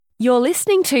You're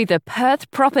listening to the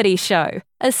Perth Property Show,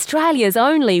 Australia's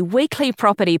only weekly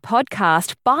property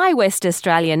podcast by West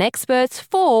Australian experts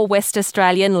for West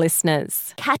Australian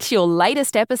listeners. Catch your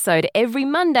latest episode every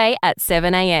Monday at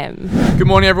 7 a.m. Good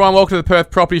morning, everyone. Welcome to the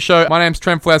Perth Property Show. My name's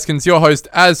Trent Fleskins, your host.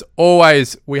 As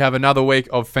always, we have another week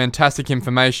of fantastic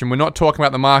information. We're not talking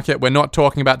about the market. We're not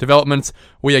talking about developments.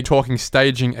 We are talking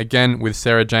staging again with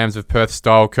Sara James of Perth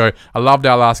Style Co. I loved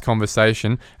our last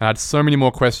conversation and I had so many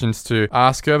more questions to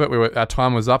ask her, but our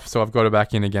time was up, so I've got her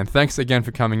back in again. Thanks again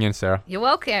for coming in, Sara. You're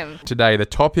welcome. Today, the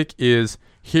topic is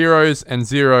heroes and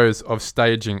zeros of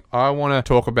staging. I want to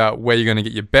talk about where you're going to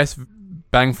get your best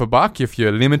bang for buck if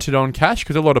you're limited on cash,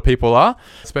 because a lot of people are,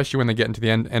 especially when they get into the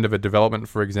end of a development,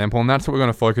 for example, and that's what we're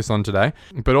going to focus on today.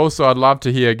 But also, I'd love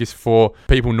to hear, just for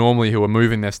people normally who are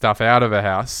moving their stuff out of a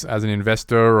house as an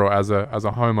investor or as a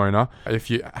homeowner, if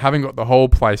you haven't got the whole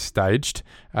place staged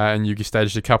and you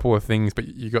staged a couple of things, but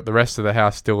you got the rest of the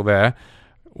house still there,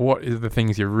 what are the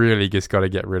things you really just got to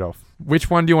get rid of? Which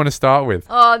one do you want to start with?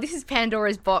 Oh, this is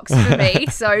Pandora's box for me.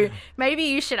 So maybe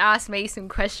you should ask me some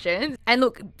questions. And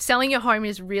look, selling your home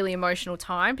is a really emotional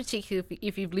time, particularly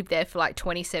if you've lived there for like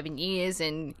 27 years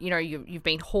and, you know, you've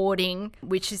been hoarding,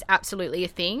 which is absolutely a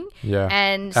thing. Yeah.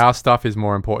 And our stuff is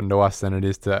more important to us than it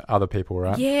is to other people,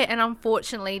 right? Yeah. And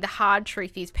unfortunately, the hard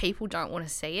truth is people don't want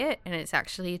to see it and it's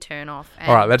actually a turn off.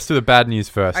 All right, let's do the bad news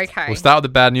first. Okay. We'll start with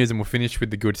the bad news and we'll finish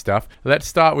with the good stuff. Let's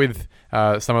start with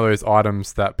some of those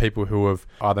items that people who have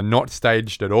either not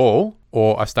staged at all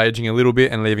or are staging a little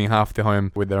bit and leaving half the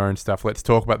home with their own stuff. Let's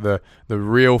talk about the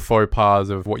real faux pas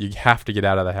of what you have to get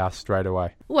out of the house straight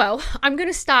away. Well, I'm going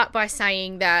to start by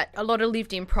saying that a lot of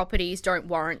lived-in properties don't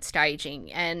warrant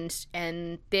staging, and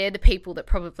they're the people that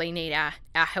probably need our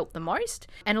help the most.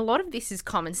 And a lot of this is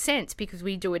common sense because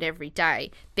we do it every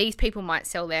day. These people might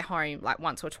sell their home like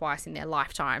once or twice in their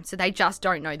lifetime, so they just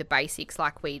don't know the basics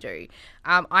like we do.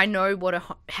 I know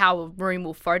how a room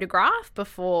will photograph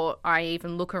before I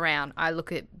even look around. I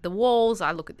look at the walls,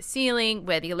 I look at the ceiling,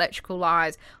 where the electrical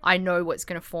lies. I know what's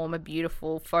going to form a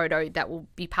beautiful photo that will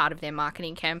be part of their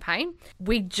marketing campaign.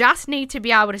 We just need to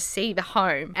be able to see the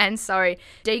home. And so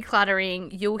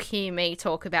decluttering, you'll hear me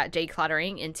talk about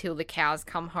decluttering until the cows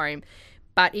come home.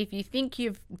 But if you think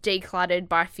you've decluttered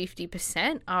by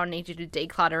 50%, I'll need you to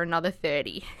declutter another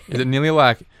 30. Is it nearly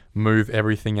like move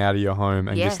everything out of your home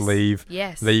and just leave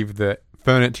the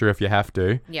furniture if you have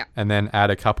to, and then add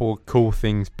a couple cool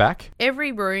things back?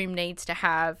 Every room needs to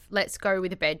have, let's go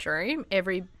with a bedroom,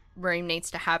 every room needs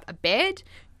to have a bed,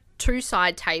 2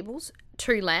 side tables,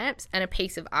 2 lamps, and a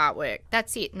piece of artwork.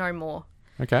 That's it, no more.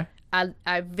 Okay.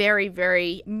 A very,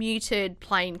 very muted,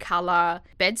 plain colour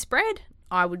bedspread.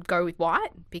 I would go with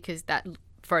white because that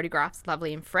photographs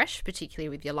lovely and fresh, particularly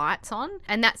with your lights on.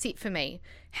 And that's it for me.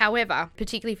 However,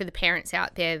 particularly for the parents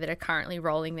out there that are currently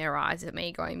rolling their eyes at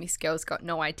me going, this girl's got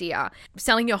no idea.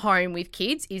 Selling your home with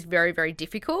kids is very, very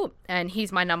difficult. And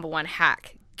here's my number one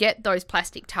hack. Get those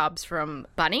plastic tubs from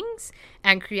Bunnings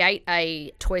and create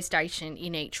a toy station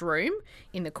in each room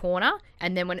in the corner.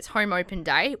 And then when it's home open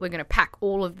day, we're going to pack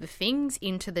all of the things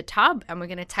into the tub and we're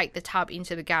going to take the tub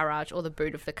into the garage or the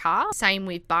boot of the car. Same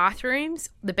with bathrooms,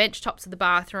 the bench tops of the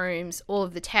bathrooms, all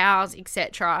of the towels,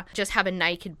 etc. Just have a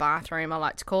naked bathroom, I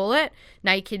like to call it.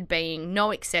 Naked being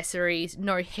no accessories,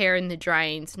 no hair in the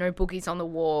drains, no boogies on the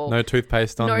wall. No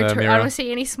toothpaste on the mirror. I don't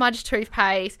see any smudged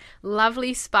toothpaste.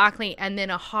 Lovely, sparkly, and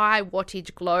then a high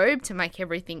wattage globe to make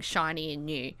everything shiny and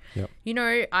new. Yep. You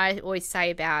know, I always say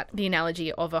about the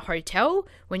analogy of a hotel.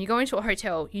 When you go into a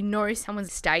hotel, you know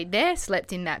someone's stayed there,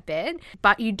 slept in that bed,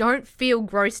 but you don't feel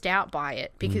grossed out by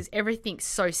it because everything's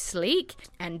so sleek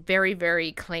and very,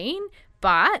 very clean.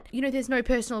 But, you know, there's no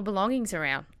personal belongings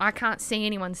around. I can't see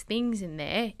anyone's things in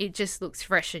there. It just looks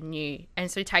fresh and new. And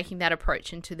so taking that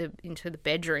approach into the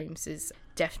bedrooms is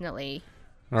definitely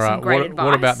some great advice.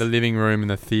 What about the living room and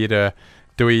the theatre?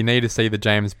 Do we need to see the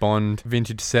James Bond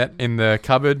vintage set in the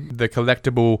cupboard, the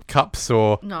collectible cups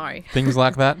or things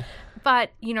like that?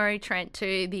 But, you know, Trent,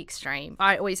 to the extreme,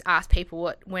 I always ask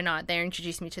people when they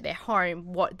introduce me to their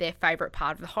home, what their favourite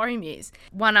part of the home is.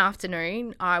 One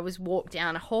afternoon, I was walked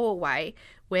down a hallway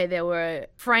where there were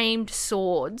framed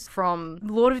swords from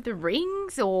Lord of the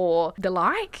Rings or the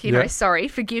like, you know, sorry,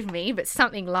 forgive me, but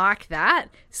something like that,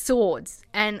 swords.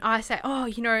 And I say, oh,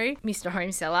 you know, Mr.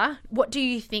 Home Seller, what do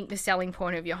you think the selling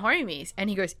point of your home is?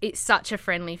 And he goes, it's such a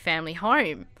friendly family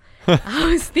home. I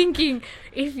was thinking,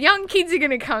 if young kids are going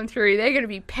to come through, they're going to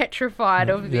be petrified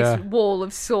of this wall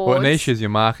of swords. Well, it niches your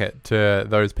market to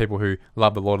those people who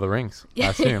love the Lord of the Rings, I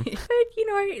assume. But, you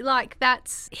like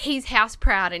he's house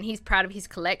proud and he's proud of his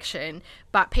collection,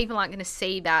 but people aren't going to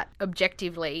see that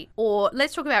objectively. Or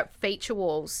let's talk about feature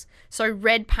walls. So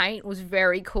red paint was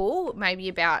very cool, maybe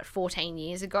about 14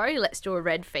 years ago. Let's do a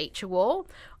red feature wall.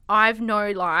 I've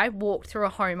no lie walked through a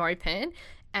home open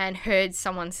and heard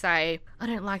someone say, I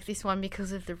don't like this one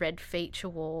because of the red feature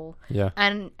wall. Yeah.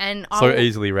 And so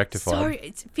easily rectified. So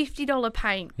it's $50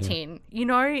 paint tin,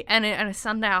 and a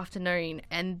Sunday afternoon,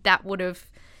 and that would have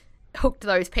hooked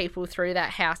those people through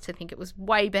that house to think it was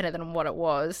way better than what it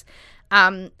was.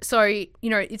 So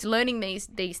it's learning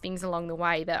these things along the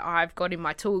way that I've got in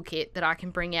my toolkit that I can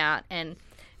bring out and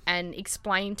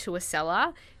explain to a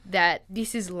seller that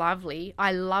this is lovely.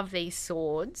 I love these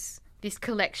swords. This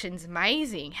collection's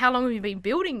amazing. How long have you been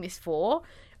building this for?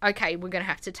 Okay, we're going to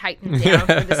have to take them down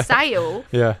for the sale.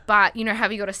 Yeah. But,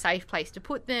 have you got a safe place to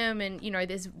put them? And,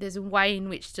 there's a way in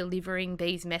which delivering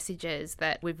these messages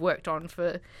that we've worked on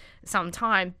for some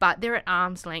time, but they're at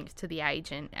arm's length to the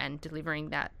agent and delivering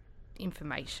that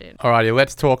information. Alrighty,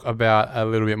 let's talk about a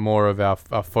little bit more of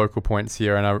our focal points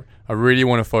here. And I really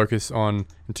want to focus on,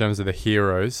 in terms of the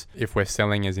heroes, if we're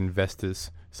selling as investors.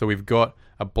 So we've got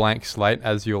a blank slate,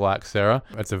 as you like, Sarah.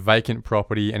 It's a vacant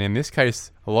property. And in this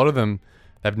case, a lot of them,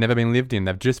 they've never been lived in.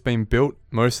 They've just been built.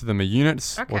 Most of them are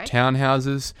units or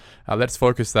townhouses. Let's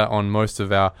focus that on most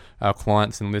of our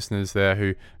clients and listeners there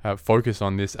who focus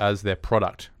on this as their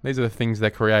product. These are the things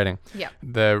they're creating. Yeah.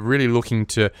 They're really looking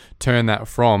to turn that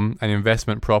from an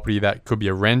investment property that could be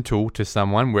a rental to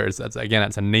someone, whereas it's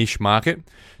a niche market,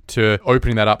 to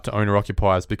opening that up to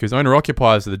owner-occupiers, because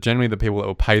owner-occupiers are generally the people that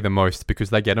will pay the most because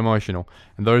they get emotional.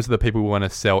 And those are the people who want to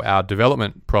sell our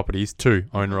development properties to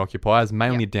owner-occupiers,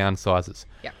 mainly downsizers.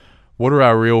 Yeah. What are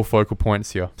our real focal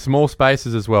points here? Small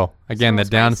spaces as well. Again, the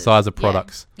downsizer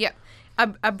products. Yeah.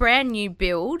 A brand new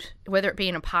build, whether it be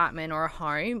an apartment or a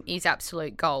home, is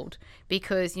absolute gold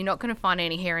because you're not going to find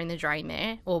any hair in the drain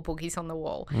there or boogies on the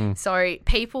wall. So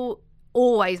people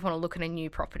always want to look at a new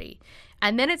property.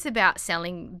 And then it's about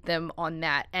selling them on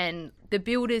that. And the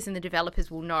builders and the developers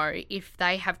will know if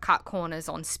they have cut corners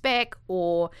on spec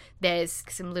or there's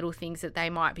some little things that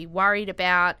they might be worried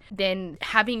about, then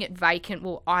having it vacant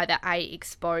will either A,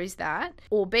 expose that,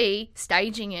 or B,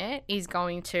 staging it is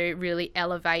going to really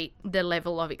elevate the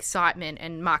level of excitement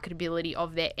and marketability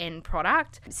of their end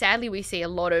product. Sadly, we see a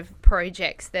lot of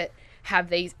projects that have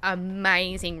these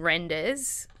amazing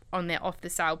renders on their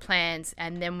off-the-sale plans,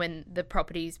 and then when the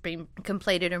property's been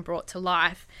completed and brought to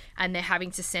life and they're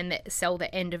having to sell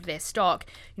the end of their stock,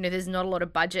 there's not a lot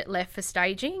of budget left for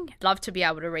staging. I'd love to be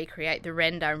able to recreate the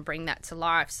render and bring that to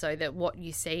life so that what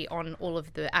you see on all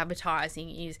of the advertising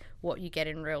is what you get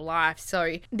in real life.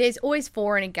 So there's always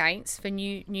for and against for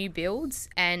new builds,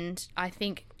 and I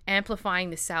think amplifying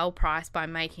the sale price by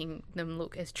making them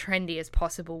look as trendy as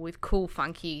possible with cool,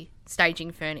 funky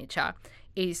staging furniture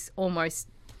is almost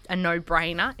a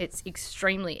no-brainer. It's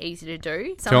extremely easy to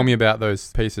do. Tell me about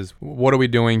those pieces. What are we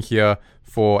doing here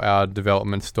for our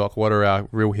development stock? What are our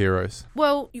real heroes?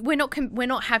 Well, we're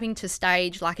not having to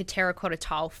stage like a terracotta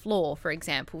tile floor, for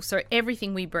example. So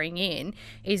everything we bring in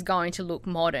is going to look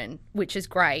modern, which is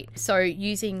great. So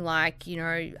using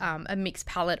a mixed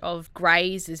palette of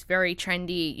greys is very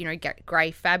trendy. Get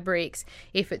grey fabrics.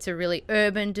 If it's a really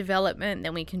urban development,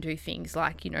 then we can do things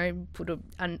like put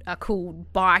a cool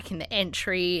bike in the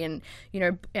entry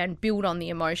and build on the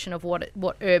emotion of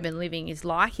what urban living is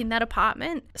like in that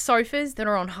apartment. Sofas that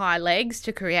are on high legs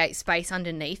to create space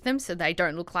underneath them so they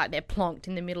don't look like they're plonked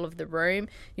in the middle of the room.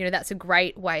 That's a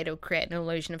great way to create an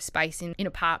illusion of space in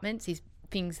apartments, is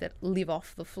things that live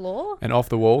off the floor. And off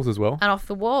the walls as well. And off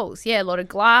the walls, yeah. A lot of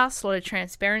glass, a lot of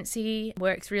transparency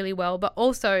works really well, but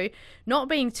also not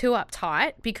being too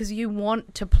uptight because you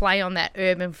want to play on that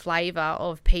urban flavour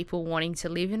of people wanting to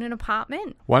live in an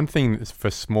apartment. One thing for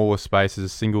smaller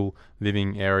spaces, single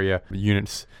living area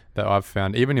units that I've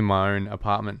found, even in my own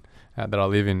apartment that I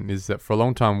live in, is that for a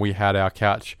long time we had our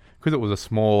couch, because it was a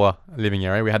smaller living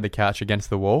area, we had the couch against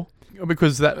the wall.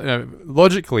 Because that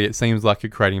logically it seems like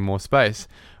you're creating more space.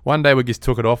 One day we just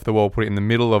took it off the wall, put it in the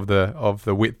middle of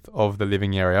the width of the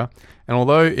living area, and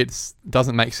although it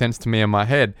doesn't make sense to me in my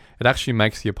head, it actually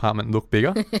makes the apartment look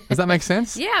bigger. Does that make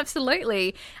sense? Yeah,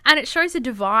 absolutely. And it shows a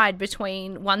divide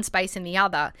between one space and the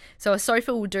other. So a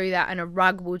sofa will do that and a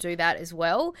rug will do that as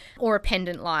well, or a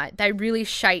pendant light. They really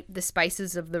shape the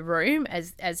spaces of the room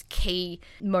as key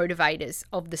motivators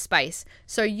of the space.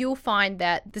 So you'll find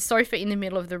that the sofa in the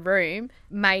middle of the room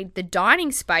made the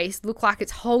dining space look like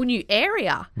it's a whole new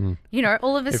area.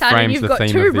 All of a sudden you've got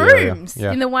two rooms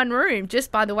in the one room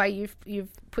just by the way you've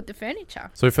put the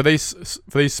furniture. So for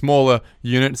these smaller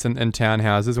units and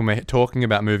townhouses, when we're talking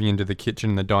about moving into the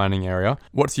kitchen and the dining area,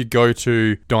 what's your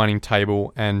go-to dining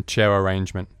table and chair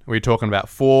arrangement? Are we talking about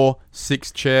 4,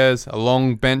 6 chairs, a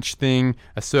long bench thing,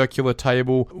 a circular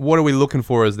table? What are we looking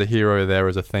for as the hero there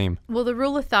as a theme? Well, the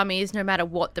rule of thumb is no matter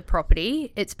what the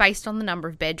property, it's based on the number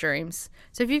of bedrooms.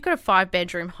 So if you've got a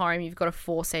 5-bedroom home, you've got a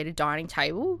 4-seater dining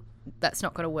table, that's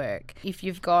not going to work. If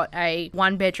you've got a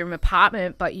 1-bedroom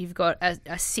apartment, but you've got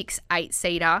a 6,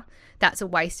 8-seater, that's a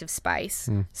waste of space.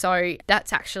 So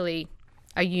that's actually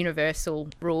a universal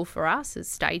rule for us as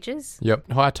stagers.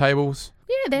 Yep. High tables.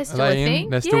 Yeah, they're still a thing.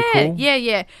 They're still cool?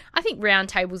 Yeah. I think round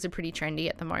tables are pretty trendy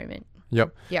at the moment.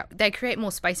 Yep. Yeah, they create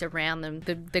more space around them,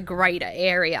 the greater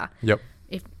area. Yep.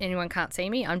 If anyone can't see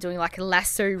me, I'm doing like a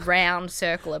lasso round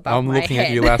circle above I'm my looking head.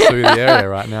 at you lasso the area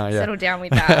right now, yeah. Settle down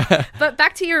with that. But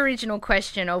back to your original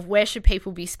question of where should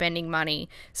people be spending money?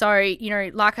 So,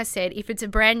 like I said, if it's a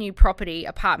brand new property,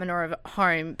 apartment or a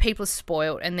home, people are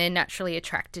spoiled and they're naturally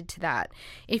attracted to that.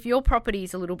 If your property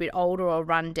is a little bit older or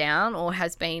run down or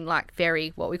has been like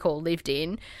very, what we call lived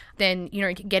in, then,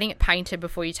 getting it painted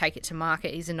before you take it to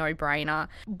market is a no-brainer.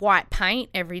 White paint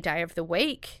every day of the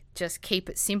week. Just keep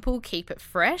it simple, keep it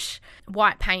fresh.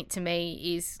 White paint to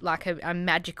me is like a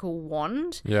magical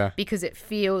wand. Yeah. Because it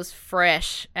feels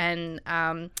fresh and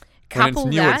when it's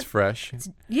new, it's fresh. It's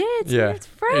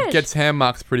fresh. It gets hand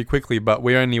marks pretty quickly, but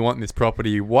we only want this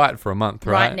property white for a month,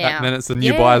 right? Right now. And then it's the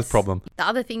new buyer's problem. The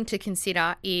other thing to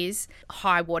consider is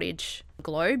high wattage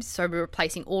globes. So we're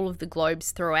replacing all of the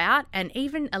globes throughout, and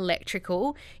even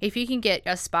electrical. If you can get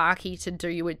a Sparky to do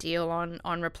you a deal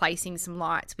on replacing some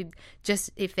lights with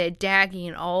just, if they're daggy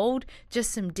and old,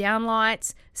 just some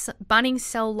downlights, Bunnings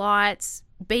sell lights.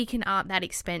 Beacon aren't that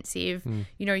expensive.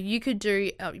 You could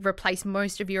replace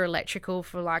most of your electrical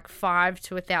for like $500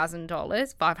 to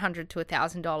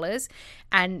 $1,000,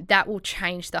 and that will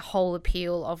change the whole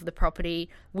appeal of the property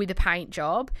with a paint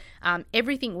job.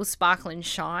 Everything will sparkle and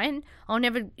shine. I'll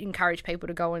never encourage people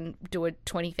to go and do a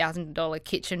 $20,000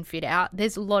 kitchen fit out.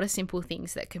 There's a lot of simple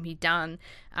things that can be done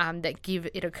that give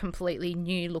it a completely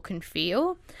new look and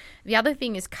feel. The other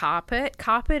thing is carpet.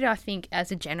 Carpet, I think,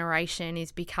 as a generation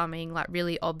is becoming like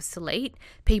really obsolete.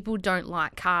 People don't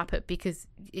like carpet because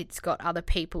it's got other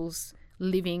people's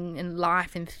living and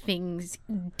life and things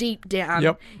deep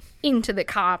down into the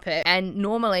carpet. And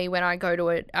normally when I go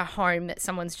to a home that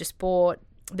someone's just bought,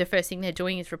 the first thing they're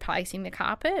doing is replacing the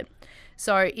carpet.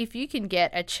 So if you can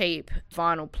get a cheap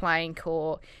vinyl plank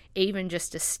or even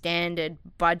just a standard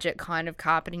budget kind of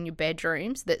carpet in your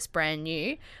bedrooms that's brand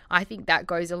new, I think that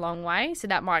goes a long way. So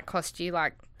that might cost you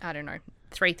like, I don't know,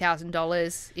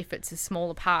 $3,000 if it's a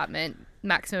small apartment,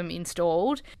 maximum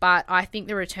installed. But I think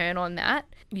the return on that,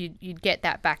 you'd get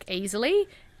that back easily,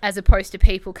 as opposed to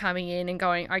people coming in and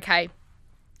going, okay,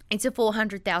 it's a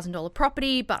 $400,000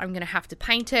 property, but I'm going to have to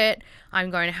paint it.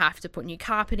 I'm going to have to put new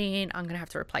carpet in. I'm going to have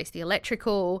to replace the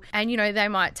electrical. And, they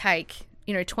might take,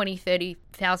 $20,000,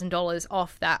 $30,000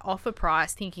 off that offer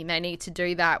price, thinking they need to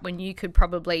do that when you could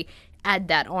probably add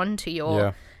that on to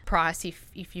your price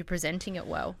if you're presenting it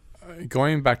well.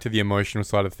 Going back to the emotional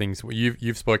side of things,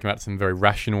 you've spoken about some very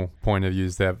rational point of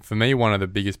views there. For me, one of the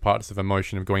biggest parts of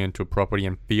emotion of going into a property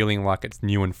and feeling like it's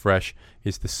new and fresh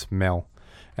is the smell.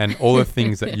 And all the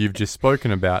things that you've just spoken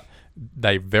about,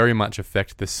 they very much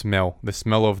affect the smell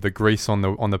of the grease on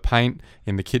the paint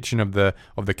in the kitchen of the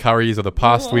curries or the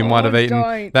pasta we might have eaten.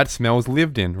 Don't. That smell's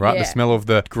lived in, right? Yeah. The smell of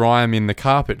the grime in the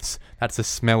carpets, that's a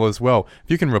smell as well.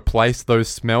 If you can replace those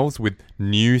smells with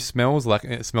new smells, like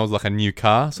it smells like a new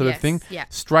car sort of thing,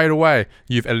 straight away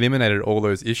you've eliminated all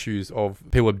those issues of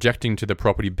people objecting to the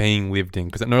property being lived in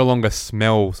because it no longer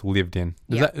smells lived in.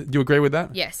 Do you agree with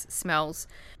that? Yes, smells.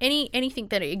 Anything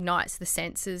that ignites the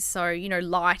senses. So,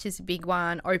 light is a big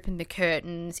one. Open the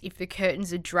curtains. If the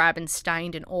curtains are drab and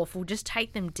stained and awful, just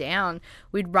take them down.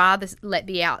 We'd rather let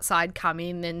the outside come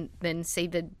in than see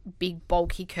the big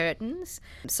bulky curtains.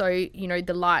 So,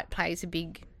 the light plays a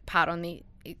big part on the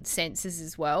senses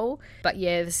as well. But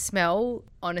yeah, the smell,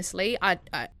 honestly, a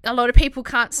lot of people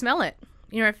can't smell it.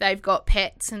 If they've got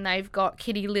pets and they've got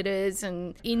kitty litters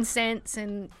and incense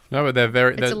and... No, but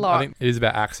it's a lot. I think it is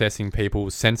about accessing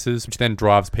people's senses, which then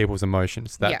drives people's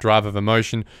emotions. That drive of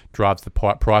emotion drives the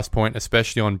price point,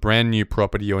 especially on brand new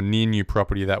property or near new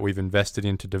property that we've invested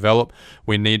in to develop.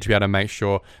 We need to be able to make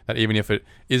sure that even if it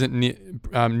isn't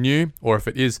new or if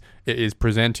it is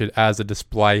presented as a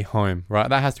display home, right?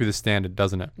 That has to be the standard,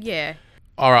 doesn't it? Yeah.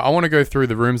 All right, I want to go through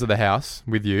the rooms of the house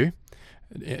with you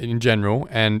in general,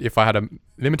 and if I had a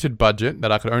limited budget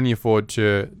that I could only afford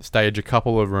to stage a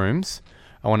couple of rooms,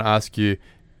 I want to ask you,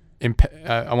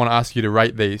 I want to ask you to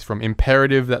rate these from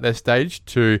imperative that they're staged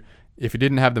to if you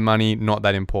didn't have the money, not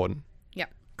that important.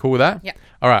 Yep. Cool with that? Yep.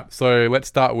 All right. So let's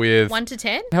start with 1 to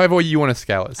 10. however you want to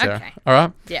scale it, Sarah. Okay. All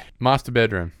right. Yeah. Master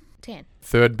bedroom. 10.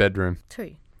 Third bedroom.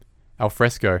 2.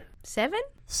 Alfresco. 7.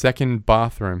 Second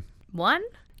bathroom. 1.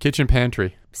 Kitchen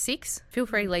pantry. 6. Feel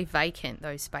free to leave vacant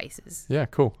those spaces. Yeah,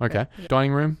 cool. Okay. Yeah.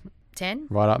 Dining room. 10.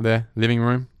 Right up there. Living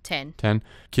room. 10. 10.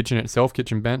 Kitchen itself.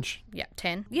 Kitchen bench. Yeah,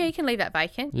 10. Yeah, you can leave that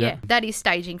vacant. Yeah. Yeah. That is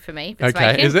staging for me. If it's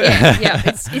Okay, vacant. is it? Yeah,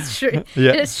 it's true.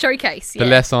 Yeah. It's showcase. Yeah. The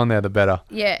less on there, the better.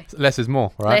 Yeah. Less is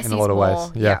more, right? Less In a is lot of more,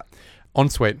 ways. Yeah.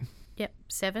 Ensuite. Yep.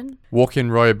 7.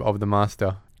 Walk-in robe of the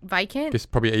master. Vacant.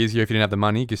 Just probably easier if you didn't have the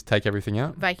money. Just take everything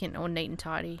out. Vacant or neat and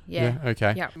tidy. Yeah.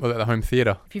 Okay. Yeah. What about the home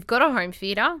theatre? If you've got a home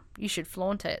theatre, you should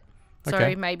flaunt it. So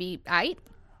Okay. maybe 8.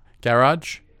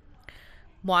 Garage.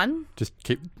 1. Just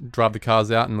drive the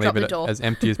cars out and Drop leave the it door. as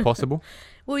empty as possible.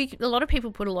 Well, a lot of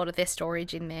people put a lot of their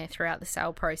storage in there throughout the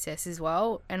sale process as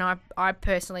well. And I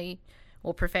personally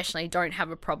or professionally don't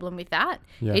have a problem with that.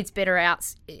 Yeah. It's better go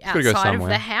outside of somewhere.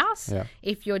 the house. Yeah.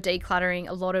 If you're decluttering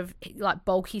a lot of like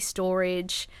bulky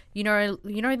storage, you know,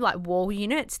 like wall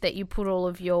units that you put all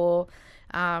of your,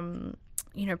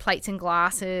 plates and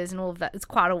glasses and all of that. It's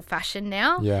quite old fashioned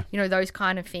now. Yeah. Those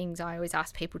kind of things I always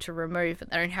ask people to remove,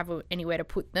 but they don't have anywhere to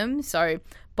put them. So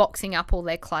boxing up all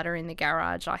their clutter in the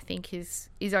garage, I think is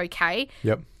okay.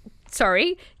 Yep.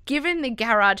 Sorry, given the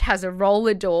garage has a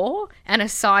roller door and a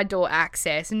side door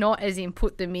access, not as in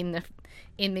put them in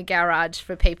the garage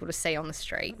for people to see on the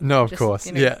street. No, of Just, course.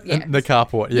 The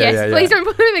carport. Yeah, yes, please don't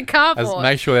put them in the carport.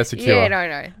 Make sure they're secure.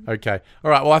 Yeah, no. Okay.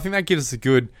 All right. Well, I think that gives us a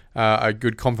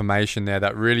good confirmation there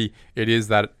that really it is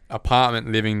that apartment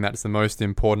living that's the most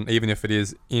important, even if it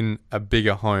is in a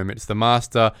bigger home. It's the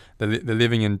master, the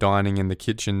living and dining and the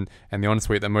kitchen and the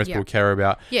ensuite that most people care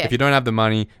about. Yeah. If you don't have the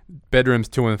money, bedrooms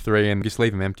 2 and 3 and just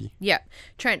leave them empty. Yeah.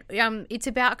 Trent, it's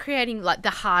about creating like the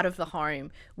heart of the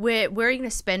home where you're going to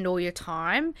spend all your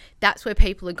time. That's where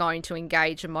people are going to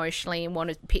engage emotionally and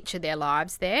want to picture their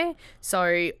lives there.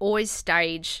 So always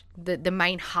stage the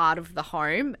main heart of the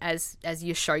home as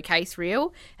your showcase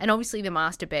reel. And obviously the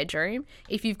master bedroom.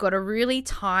 If you've got a really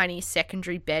tiny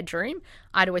secondary bedroom,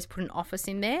 I'd always put an office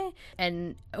in there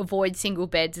and avoid single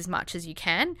beds as much as you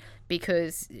can,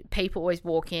 because people always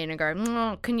walk in and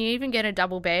go, can you even get a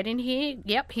double bed in here?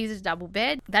 Yep, here's a double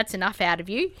bed. That's enough out of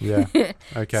you. Yeah.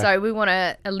 Okay. So we want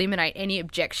to eliminate any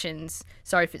objections.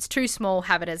 So if it's too small,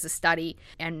 have it as a study,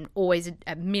 and always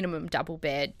a minimum double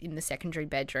bed in the secondary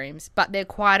bedrooms. But they're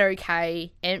quite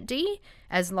okay empty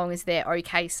as long as they're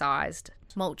okay sized.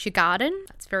 Mulch your garden.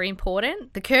 That's very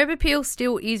important. The curb appeal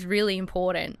still is really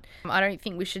important. I don't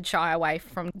think we should shy away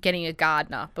from getting a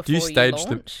gardener before you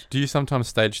launch. Do you sometimes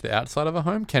stage the outside of a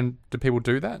home? Do people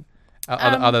do that?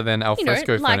 Other than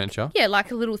alfresco furniture? Yeah,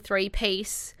 like a little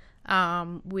 3-piece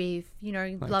with,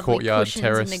 lovely courtyard, cushions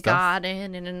terrace in the stuff.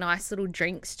 garden and a nice little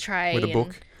drinks tray. With a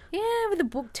book? Yeah, with a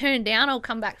book turned down. I'll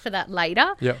come back for that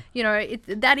later. Yep.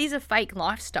 That is a fake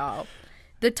lifestyle.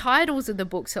 The titles of the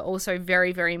books are also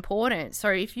very, very important. So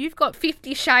if you've got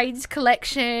 50 Shades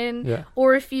collection,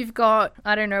 or if you've got,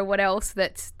 I don't know what else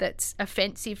that's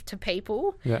offensive to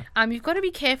people, you've got to be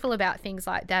careful about things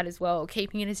like that as well,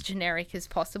 keeping it as generic as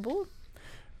possible.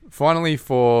 Finally,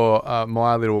 for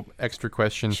my little extra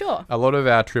question, Sure. A lot of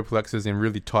our triplexes in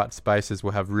really tight spaces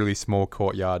will have really small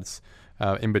courtyards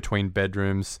in between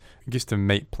bedrooms. Just to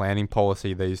meet planning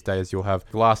policy these days, you'll have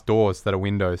glass doors that are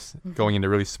windows going into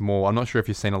really small. I'm not sure if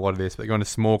you've seen a lot of this, but going to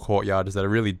small courtyards that are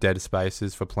really dead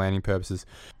spaces for planning purposes.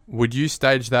 Would you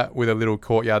stage that with a little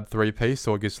courtyard 3-piece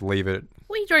or just leave it?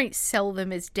 We don't sell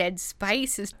them as dead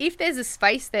spaces. If there's a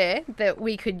space there that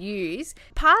we could use,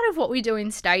 part of what we do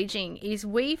in staging is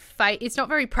it's not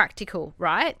very practical,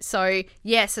 right? So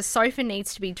yes, a sofa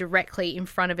needs to be directly in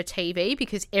front of a TV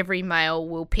because every male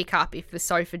will pick up if the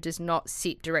sofa does not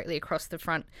sit directly across the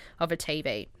front of a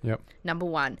TV. Yep. Number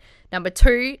 1. Number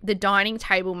 2, the dining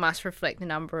table must reflect the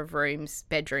number of rooms,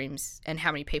 bedrooms, and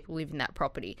how many people live in that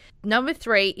property. Number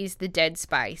 3 is the dead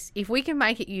space. If we can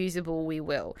make it usable, we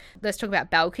will. Let's talk about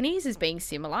balconies as being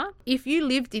similar. If you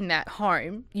lived in that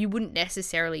home, you wouldn't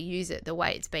necessarily use it the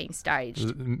way it's being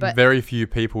staged. But very few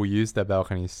people use their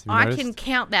balconies. I can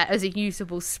count that as a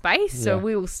usable space, so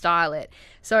we will style it.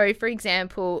 So, for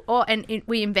example,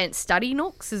 we invent study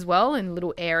nooks as well in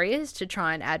little areas to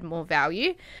try and add more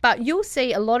value. But you'll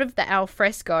see a lot of the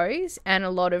alfrescos and a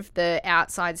lot of the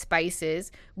outside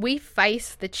spaces, we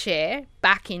face the chair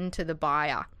back into the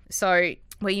buyer. So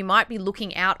where you might be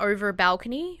looking out over a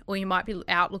balcony, or you might be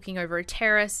out looking over a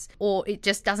terrace, or it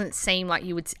just doesn't seem like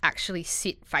you would actually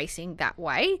sit facing that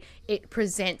way. It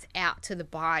presents out to the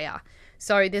buyer.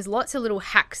 So there's lots of little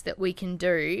hacks that we can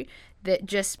do that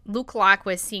just look like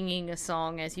we're singing a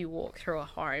song as you walk through a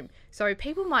home. So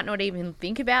people might not even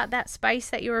think about that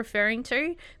space that you're referring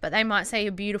to, but they might say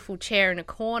a beautiful chair in a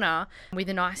corner with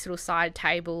a nice little side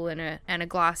table and a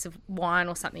glass of wine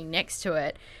or something next to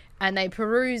it, and they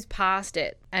peruse past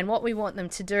it. And what we want them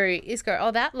to do is go,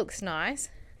 oh, that looks nice,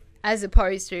 as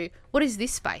opposed to, what is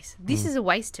this space? This is a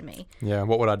waste to me. Yeah,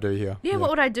 what would I do here? Yeah, what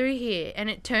would I do here? And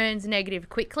it turns negative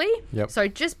quickly. Yep. So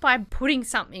just by putting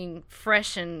something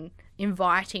fresh and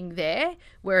inviting there,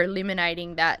 we're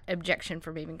eliminating that objection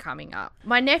from even coming up.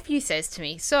 My nephew says to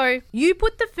me, so you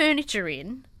put the furniture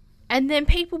in and then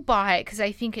people buy it because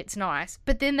they think it's nice,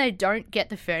 but then they don't get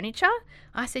the furniture?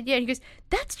 I said, yeah. And he goes,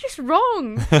 that's just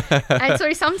wrong. And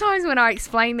so sometimes when I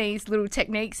explain these little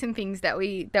techniques and things that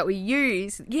we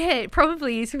use, yeah, it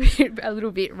probably is a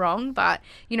little bit wrong, but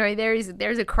you know, there's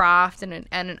a craft and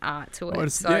an art to it. Well,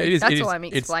 so that's all I'm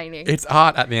explaining. It's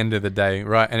art at the end of the day,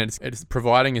 right? And it's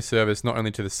providing a service not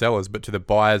only to the sellers but to the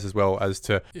buyers as well, as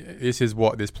to, this is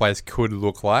what this place could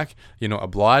look like. You're not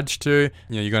obliged to.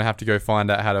 You know, you're going to have to go find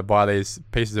out how to buy these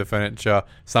pieces of furniture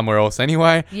somewhere else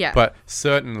anyway. Yeah. But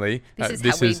certainly this is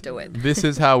how we do it. This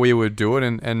is how we would do it,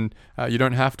 and you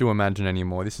don't have to imagine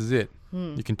anymore. This is it.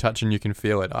 You can touch and you can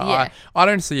feel it. Yeah. I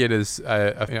don't see it as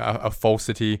a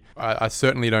falsity. I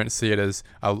certainly don't see it as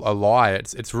a lie.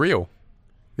 It's real.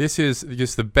 This is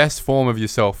just the best form of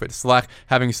yourself. It's like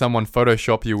having someone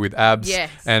Photoshop you with abs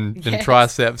and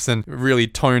triceps and really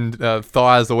toned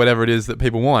thighs or whatever it is that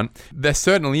people want. There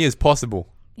certainly is possible.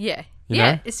 Yeah. You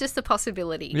know? It's just a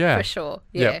possibility, Yeah. for sure.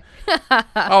 Yeah.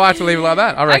 I'll have to leave it like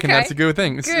that. I reckon Okay. that's a good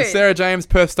thing. Good. Sarah James,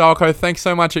 Perth Style Co, thanks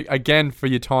so much again for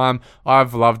your time.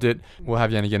 I've loved it. We'll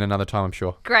have you in again another time, I'm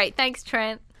sure. Great. Thanks,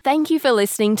 Trent. Thank you for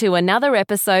listening to another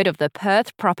episode of the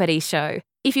Perth Property Show.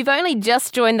 If you've only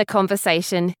just joined the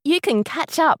conversation, you can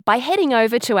catch up by heading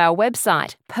over to our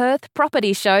website,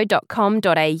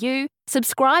 perthpropertyshow.com.au,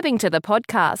 subscribing to the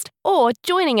podcast, or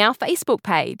joining our Facebook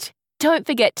page. Don't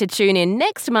forget to tune in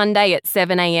next Monday at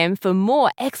 7 a.m. for more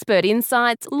expert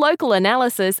insights, local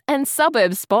analysis, and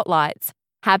suburb spotlights.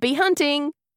 Happy hunting!